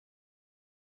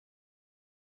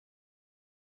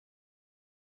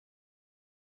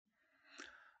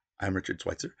I'm Richard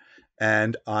Schweitzer,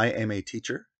 and I am a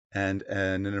teacher and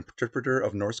an interpreter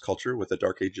of Norse culture with the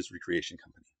Dark Ages Recreation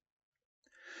Company.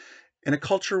 In a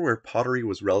culture where pottery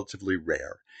was relatively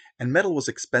rare and metal was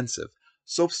expensive,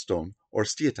 soapstone, or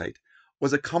steatite,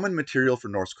 was a common material for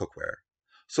Norse cookware.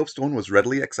 Soapstone was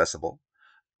readily accessible,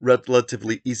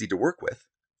 relatively easy to work with,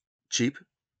 cheap,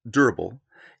 durable,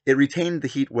 it retained the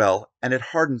heat well, and it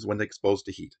hardens when exposed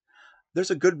to heat. There's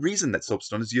a good reason that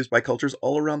soapstone is used by cultures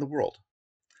all around the world.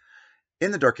 In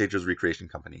the Dark Ages Recreation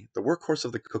Company, the workhorse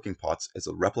of the cooking pots is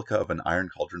a replica of an iron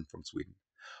cauldron from Sweden.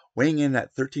 Weighing in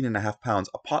at 13.5 pounds,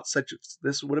 a pot such as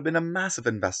this would have been a massive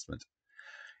investment.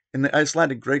 In the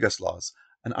Icelandic Gregos laws,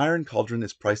 an iron cauldron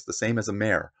is priced the same as a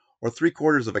mare, or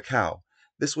 3/4 of a cow.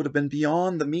 This would have been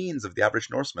beyond the means of the average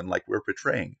Norseman like we're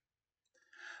portraying.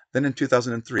 Then in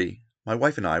 2003, my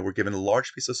wife and I were given a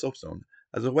large piece of soapstone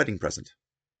as a wedding present.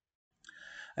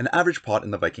 An average pot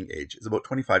in the Viking Age is about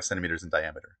 25 centimeters in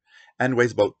diameter and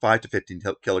weighs about 5 to 15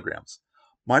 kilograms.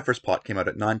 My first pot came out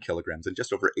at 9 kilograms and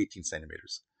just over 18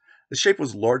 centimeters. The shape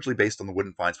was largely based on the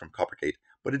wooden finds from Coppergate,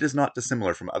 but it is not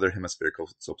dissimilar from other hemispherical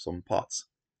soapstone pots.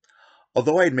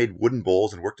 Although I had made wooden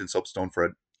bowls and worked in soapstone for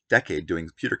a decade doing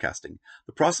pewter casting,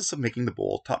 the process of making the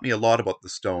bowl taught me a lot about the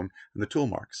stone and the tool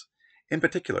marks. In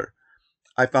particular,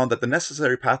 I found that the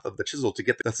necessary path of the chisel to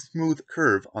get the smooth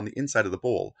curve on the inside of the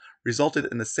bowl resulted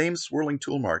in the same swirling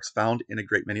tool marks found in a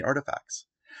great many artifacts.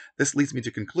 This leads me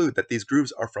to conclude that these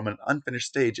grooves are from an unfinished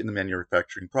stage in the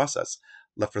manufacturing process,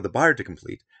 left for the buyer to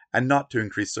complete, and not to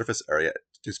increase surface area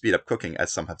to speed up cooking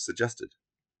as some have suggested.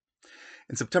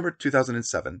 In September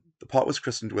 2007, the pot was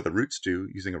christened with a root stew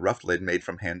using a rough lid made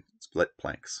from hand-split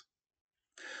planks.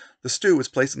 The stew was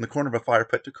placed in the corner of a fire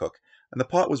pit to cook, and the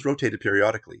pot was rotated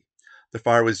periodically. The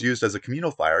fire was used as a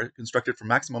communal fire, constructed for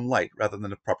maximum light rather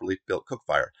than a properly built cook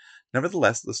fire.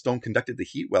 Nevertheless, the stone conducted the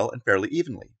heat well and fairly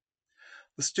evenly.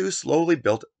 The stew slowly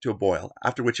built to a boil,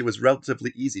 after which it was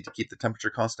relatively easy to keep the temperature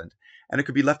constant, and it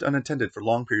could be left unattended for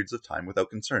long periods of time without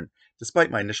concern,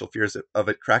 despite my initial fears of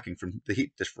it cracking from the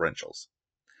heat differentials.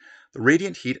 The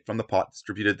radiant heat from the pot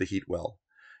distributed the heat well.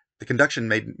 The conduction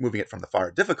made moving it from the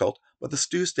fire difficult, but the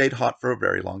stew stayed hot for a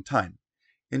very long time.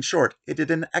 In short, it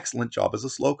did an excellent job as a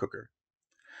slow cooker.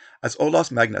 As Olaus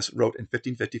Magnus wrote in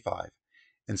 1555,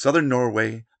 "In southern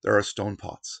Norway there are stone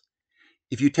pots.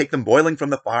 If you take them boiling from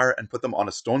the fire and put them on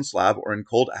a stone slab or in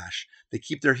cold ash, they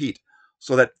keep their heat,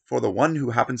 so that for the one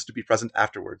who happens to be present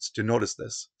afterwards to notice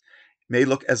this, it may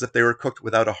look as if they were cooked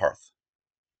without a hearth."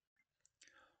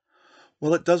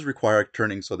 While it does require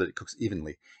turning so that it cooks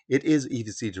evenly, it is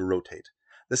easy to rotate.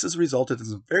 This has resulted in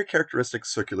some very characteristic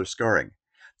circular scarring.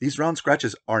 These round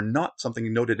scratches are not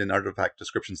something noted in artifact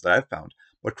descriptions that I've found,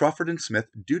 but Crawford and Smith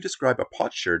do describe a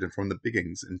potsherd from the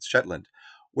Biggings in Shetland,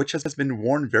 which has been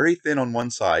worn very thin on one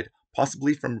side,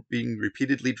 possibly from being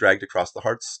repeatedly dragged across the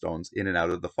hearthstones in and out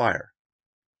of the fire.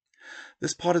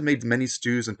 This pot has made many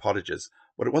stews and pottages,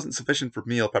 but it wasn't sufficient for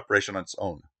meal preparation on its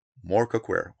own. More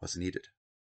cookware was needed.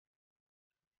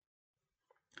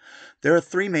 There are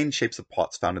three main shapes of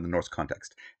pots found in the Norse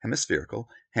context: hemispherical,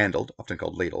 handled, often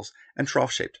called ladles, and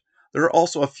trough-shaped. There are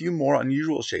also a few more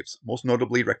unusual shapes, most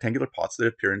notably rectangular pots that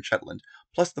appear in Shetland,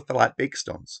 plus the flat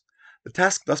bakestones. The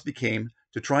task thus became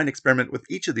to try and experiment with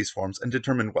each of these forms and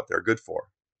determine what they're good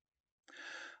for.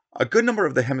 A good number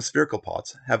of the hemispherical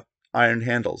pots have iron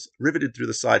handles riveted through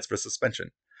the sides for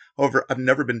suspension. However, I've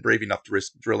never been brave enough to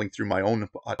risk drilling through my own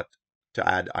pot to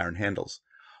add iron handles.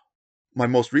 My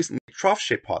most recent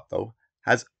trough-shaped pot, though,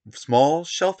 has small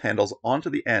shelf handles onto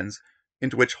the ends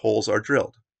into which holes are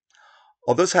drilled.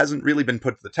 Although this hasn't really been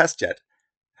put to the test yet,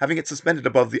 having it suspended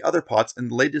above the other pots in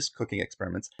the latest cooking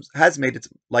experiments has made its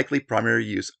likely primary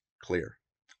use clear: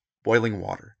 boiling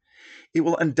water. It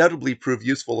will undoubtedly prove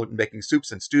useful in making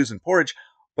soups and stews and porridge,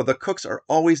 but the cooks are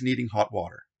always needing hot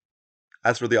water.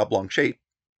 As for the oblong shape,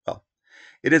 well,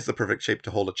 it is the perfect shape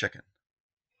to hold a chicken.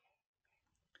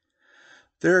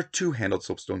 There are two handled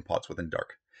soapstone pots within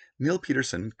Dark. Neil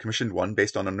Peterson commissioned one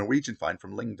based on a Norwegian find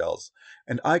from Lyngdals,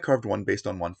 and I carved one based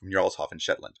on one from Jarlshof in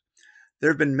Shetland. There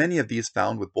have been many of these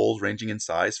found with bowls ranging in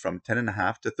size from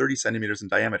 10.5 to 30 centimeters in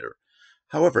diameter.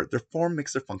 However, their form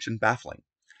makes their function baffling.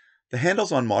 The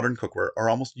handles on modern cookware are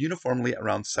almost uniformly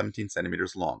around 17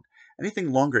 centimeters long.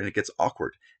 Anything longer and it gets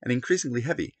awkward and increasingly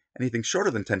heavy. Anything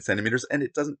shorter than 10 centimeters and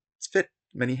it doesn't fit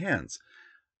many hands.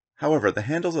 However, the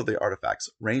handles of the artifacts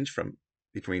range from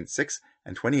between 6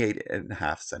 and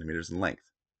 28.5 centimeters in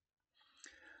length.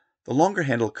 The longer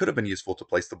handle could have been useful to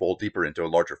place the bowl deeper into a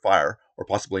larger fire, or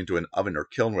possibly into an oven or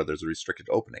kiln where there's a restricted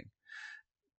opening.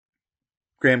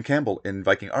 Graham Campbell in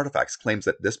Viking Artifacts claims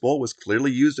that this bowl was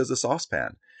clearly used as a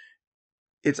saucepan.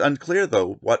 It's unclear,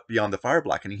 though, what beyond the fire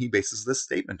blackening he bases this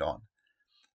statement on.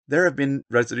 There have been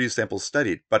residue samples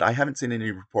studied, but I haven't seen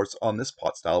any reports on this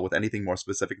pot style with anything more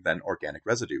specific than organic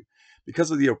residue. Because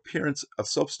of the appearance of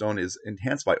soapstone is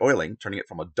enhanced by oiling, turning it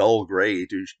from a dull gray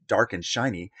to dark and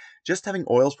shiny, just having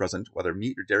oils present, whether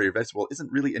meat or dairy or vegetable,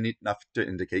 isn't really enough to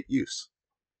indicate use.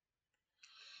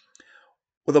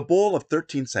 With a bowl of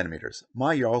 13 centimeters,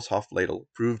 my Jarlshof ladle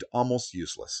proved almost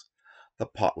useless. The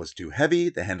pot was too heavy,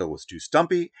 the handle was too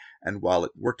stumpy, and while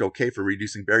it worked okay for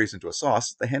reducing berries into a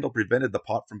sauce, the handle prevented the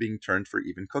pot from being turned for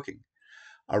even cooking.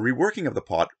 A reworking of the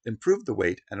pot improved the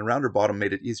weight, and a rounder bottom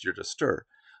made it easier to stir,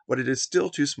 but it is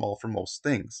still too small for most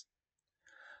things.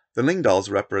 The Lyngdal's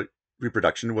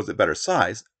reproduction was a better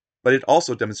size, but it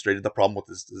also demonstrated the problem with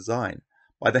its design,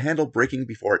 by the handle breaking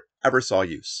before it ever saw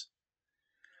use.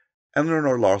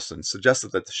 Eleanor Larson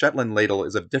suggested that the Shetland ladle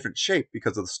is of different shape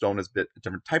because the stone is a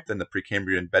different type than the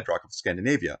Precambrian bedrock of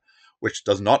Scandinavia, which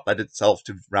does not lend itself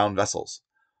to round vessels.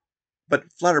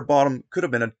 But flatter bottom could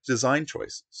have been a design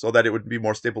choice, so that it would be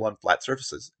more stable on flat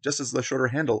surfaces, just as the shorter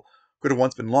handle could have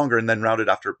once been longer and then rounded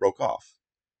after it broke off.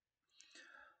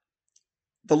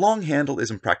 The long handle is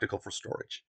impractical for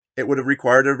storage. It would have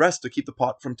required a rest to keep the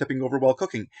pot from tipping over while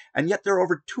cooking, and yet there are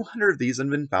over 200 of these have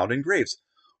been found in graves,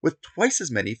 with twice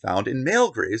as many found in male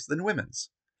graves than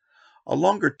women's. A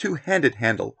longer two-handed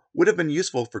handle would have been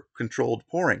useful for controlled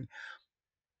pouring.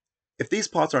 If these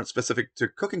pots aren't specific to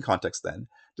cooking context, then,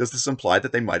 does this imply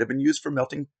that they might have been used for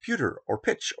melting pewter or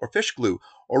pitch or fish glue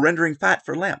or rendering fat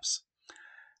for lamps?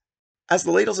 As the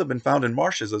ladles have been found in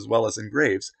marshes as well as in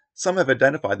graves, some have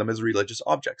identified them as religious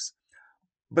objects,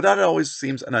 but that always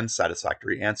seems an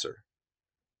unsatisfactory answer.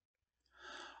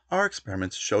 Our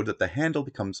experiments showed that the handle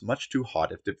becomes much too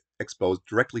hot if exposed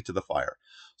directly to the fire,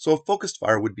 so a focused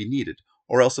fire would be needed,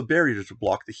 or else a barrier to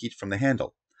block the heat from the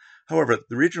handle. However,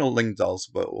 the original Lyngdal's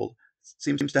bowl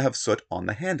seems to have soot on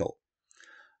the handle.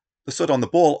 The soot on the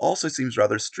bowl also seems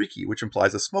rather streaky, which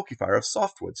implies a smoky fire of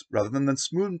softwoods rather than the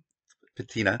smooth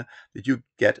patina that you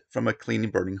get from a clean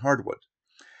burning hardwood.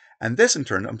 And this in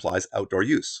turn implies outdoor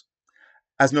use.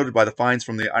 As noted by the finds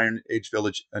from the Iron Age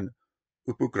village in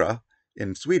Uppukra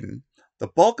in Sweden, the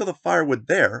bulk of the firewood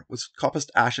there was coppiced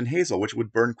ash and hazel, which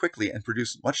would burn quickly and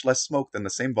produce much less smoke than the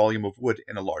same volume of wood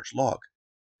in a large log.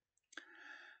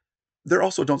 There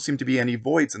also don't seem to be any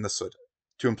voids in the soot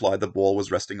to imply the bowl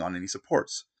was resting on any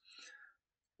supports.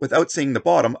 Without seeing the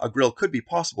bottom, a grill could be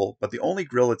possible, but the only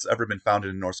grill that's ever been found in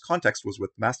a Norse context was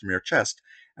with Mastemere chest,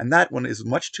 and that one is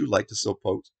much too light to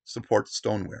support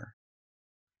stoneware.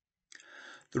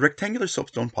 The rectangular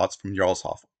soapstone pots from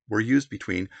Jarlshof were used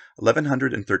between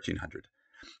 1100 and 1300.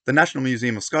 The National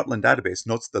Museum of Scotland database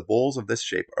notes that bowls of this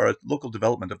shape are a local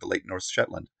development of the late Norse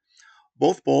Shetland.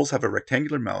 Both bowls have a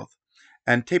rectangular mouth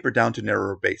and taper down to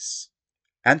narrower base,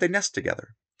 and they nest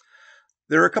together.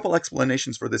 There are a couple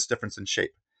explanations for this difference in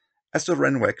shape. Esther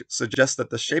Renwick suggests that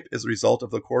the shape is a result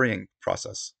of the quarrying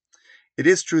process. It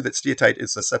is true that steatite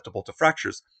is susceptible to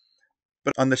fractures,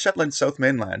 but on the Shetland South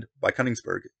Mainland by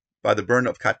Koningsberg, by the burn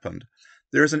of Katpund,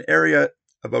 there is an area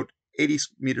about 80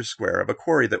 meters square of a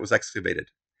quarry that was excavated.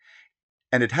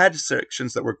 And it had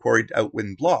sections that were quarried out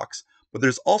in blocks, but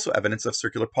there's also evidence of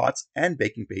circular pots and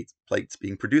baking plates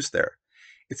being produced there.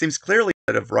 It seems clearly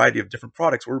that a variety of different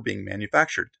products were being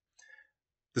manufactured.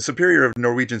 The superior of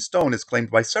Norwegian stone is claimed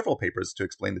by several papers to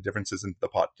explain the differences in the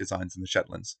pot designs in the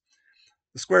Shetlands.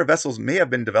 The square vessels may have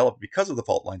been developed because of the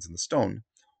fault lines in the stone,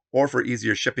 or for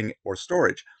easier shipping or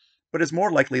storage, but it's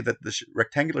more likely that the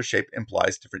rectangular shape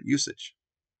implies different usage.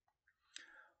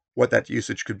 What that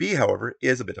usage could be, however,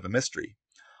 is a bit of a mystery.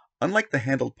 Unlike the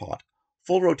handled pot,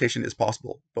 full rotation is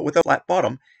possible, but with a flat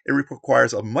bottom, it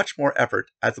requires a much more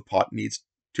effort as the pot needs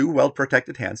two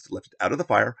well-protected hands to lift it out of the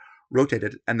fire, rotate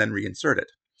it, and then reinsert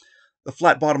it. The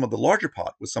flat bottom of the larger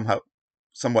pot was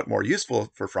somewhat more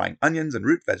useful for frying onions and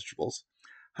root vegetables.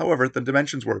 However, the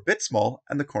dimensions were a bit small,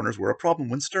 and the corners were a problem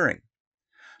when stirring.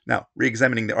 Now,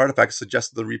 re-examining the artifacts suggests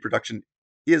that the reproduction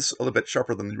is a little bit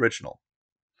sharper than the original.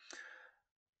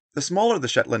 The smaller the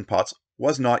Shetland pots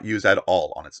was not used at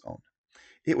all on its own.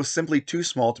 It was simply too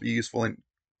small to be useful in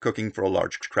cooking for a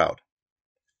large crowd.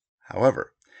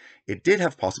 However, it did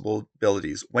have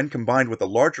possibilities when combined with a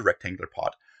larger rectangular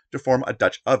pot to form a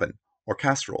Dutch oven, or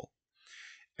casserole.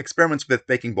 Experiments with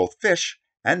baking both fish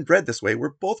and bread this way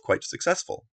were both quite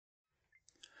successful.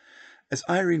 As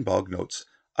Irene Bog notes,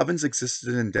 ovens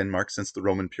existed in Denmark since the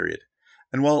Roman period,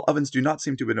 and while ovens do not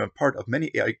seem to have been a part of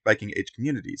many Viking Age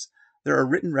communities, there are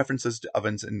written references to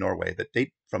ovens in Norway that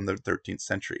date from the 13th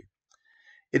century.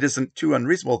 It isn't too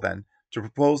unreasonable, then, to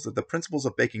propose that the principles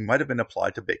of baking might have been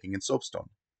applied to baking in soapstone.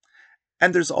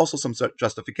 And there's also some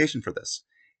justification for this.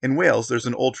 In Wales, there's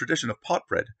an old tradition of pot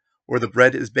bread, where the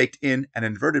bread is baked in an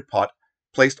inverted pot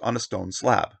placed on a stone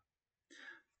slab.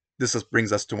 This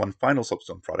brings us to one final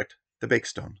soapstone product, the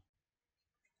bakestone.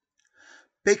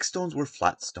 Bakestones were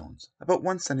flat stones, about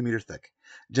 1 centimeter thick,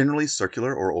 generally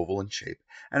circular or oval in shape,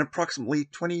 and approximately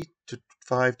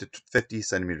 25 to 50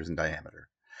 centimeters in diameter.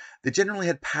 They generally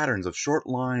had patterns of short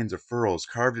lines or furrows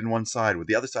carved in one side with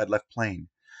the other side left plain.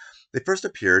 They first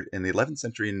appeared in the 11th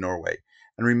century in Norway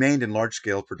and remained in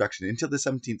large-scale production until the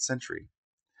 17th century.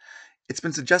 It's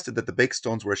been suggested that the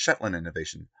bakestones were a Shetland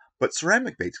innovation, but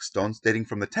ceramic bakestones dating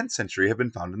from the 10th century have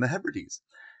been found in the Hebrides.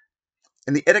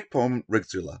 In the Eddic poem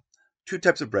Rigsula, 2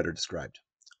 types of bread are described.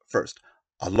 First,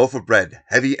 a loaf of bread,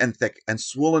 heavy and thick and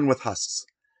swollen with husks,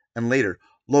 and later,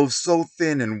 loaves so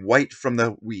thin and white from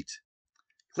the wheat.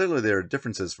 Clearly there are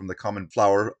differences from the common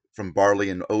flour from barley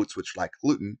and oats which lack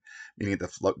gluten, meaning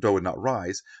the dough would not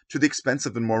rise, to the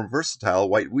expensive and more versatile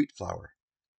white wheat flour.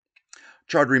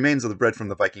 Charred remains of the bread from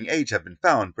the Viking Age have been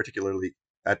found, particularly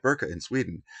at Birka in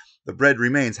Sweden. The bread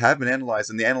remains have been analyzed,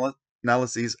 and the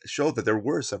analyses show that there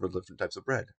were several different types of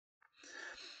bread.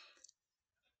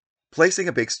 Placing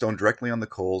a bakestone directly on the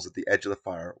coals at the edge of the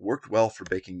fire worked well for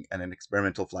baking an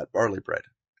experimental flat barley bread.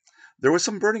 There was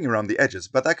some burning around the edges,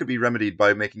 but that could be remedied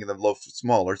by making the loaf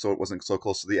smaller so it wasn't so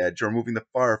close to the edge, or moving the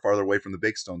fire farther away from the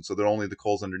bakestone so that only the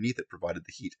coals underneath it provided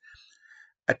the heat.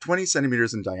 At 20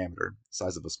 centimeters in diameter,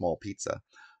 size of a small pizza,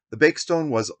 the bakestone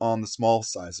was on the small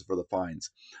size for the fines,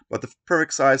 but the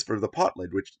perfect size for the pot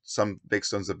lid, which some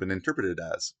bakestones have been interpreted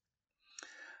as.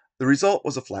 The result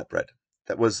was a flatbread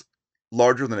that was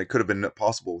larger than it could have been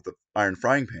possible with the iron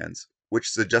frying pans, which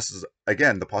suggests,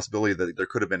 again, the possibility that there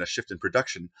could have been a shift in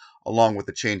production along with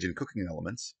a change in cooking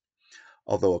elements.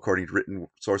 Although, according to written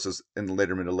sources in the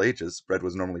later Middle Ages, bread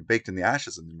was normally baked in the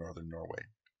ashes in northern Norway.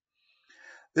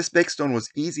 This bakestone was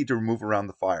easy to remove around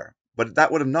the fire, but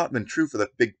that would have not been true for the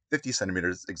big 50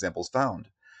 centimeters examples found.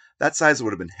 That size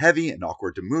would have been heavy and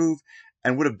awkward to move,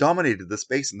 and would have dominated the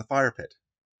space in the fire pit.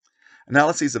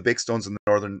 Analyses of bakestones in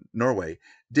northern Norway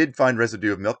did find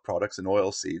residue of milk products and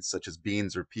oil seeds, such as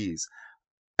beans or peas,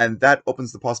 and that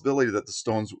opens the possibility that the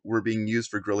stones were being used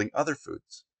for grilling other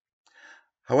foods.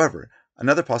 However,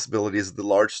 another possibility is that the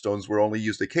large stones were only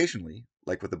used occasionally,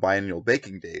 like with the biennial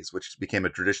baking days, which became a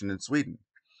tradition in Sweden.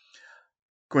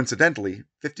 Coincidentally,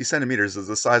 50 centimeters is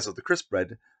the size of the crisp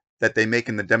bread that they make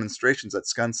in the demonstrations at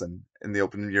Skansen in the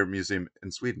Open-Air Museum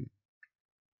in Sweden.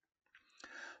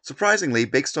 Surprisingly,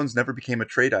 bakestones never became a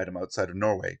trade item outside of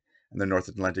Norway and the North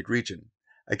Atlantic region.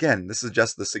 Again, this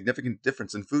suggests the significant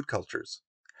difference in food cultures.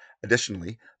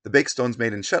 Additionally, the bakestones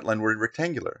made in Shetland were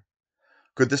rectangular.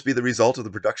 Could this be the result of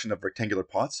the production of rectangular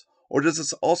pots, or does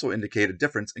this also indicate a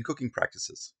difference in cooking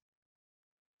practices?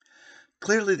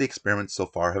 Clearly, the experiments so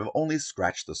far have only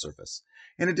scratched the surface.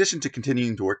 In addition to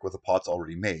continuing to work with the pots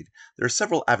already made, there are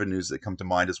several avenues that come to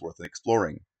mind as worth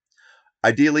exploring.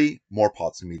 Ideally, more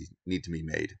pots need to be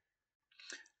made.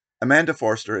 Amanda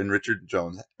Forster and Richard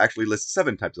Jones actually list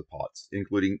 7 types of pots,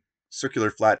 including circular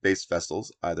flat-based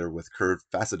vessels, either with curved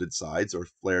faceted sides or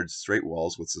flared straight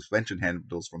walls with suspension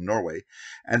handles from Norway,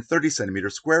 and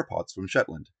 30-centimeter square pots from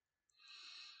Shetland.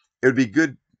 It would be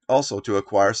good also to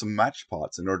acquire some matched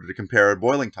pots in order to compare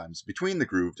boiling times between the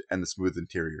grooved and the smooth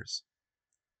interiors.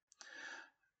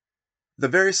 The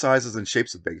various sizes and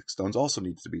shapes of bakestones also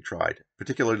needs to be tried,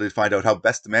 particularly to find out how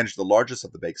best to manage the largest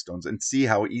of the bakestones and see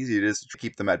how easy it is to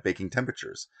keep them at baking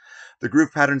temperatures. The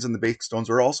groove patterns in the bakestones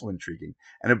are also intriguing,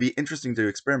 and it would be interesting to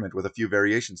experiment with a few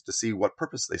variations to see what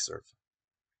purpose they serve.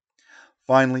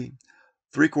 Finally,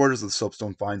 3/4 of the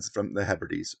soapstone finds from the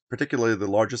Hebrides, particularly the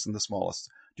largest and the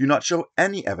smallest, do not show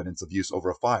any evidence of use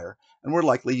over a fire and were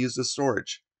likely used as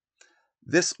storage.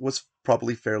 This was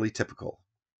probably fairly typical.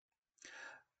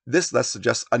 This thus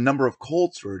suggests a number of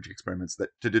cold storage experiments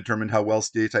to determine how well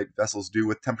steatite vessels do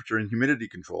with temperature and humidity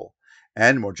control,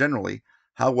 and more generally,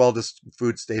 how well does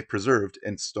food stay preserved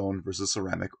in stone versus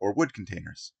ceramic or wood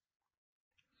containers.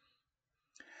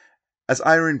 As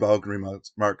Irene Baug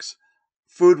remarks,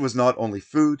 food was not only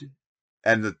food,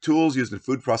 and the tools used in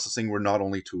food processing were not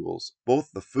only tools.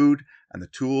 Both the food and the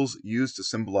tools used to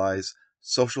symbolize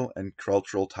social and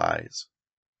cultural ties.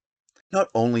 Not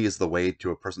only is the way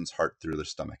to a person's heart through their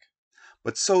stomach,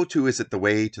 but so too is it the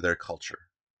way to their culture.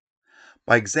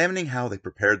 By examining how they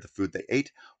prepared the food they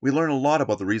ate, we learn a lot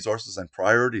about the resources and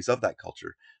priorities of that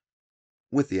culture,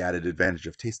 with the added advantage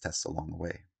of taste tests along the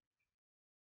way.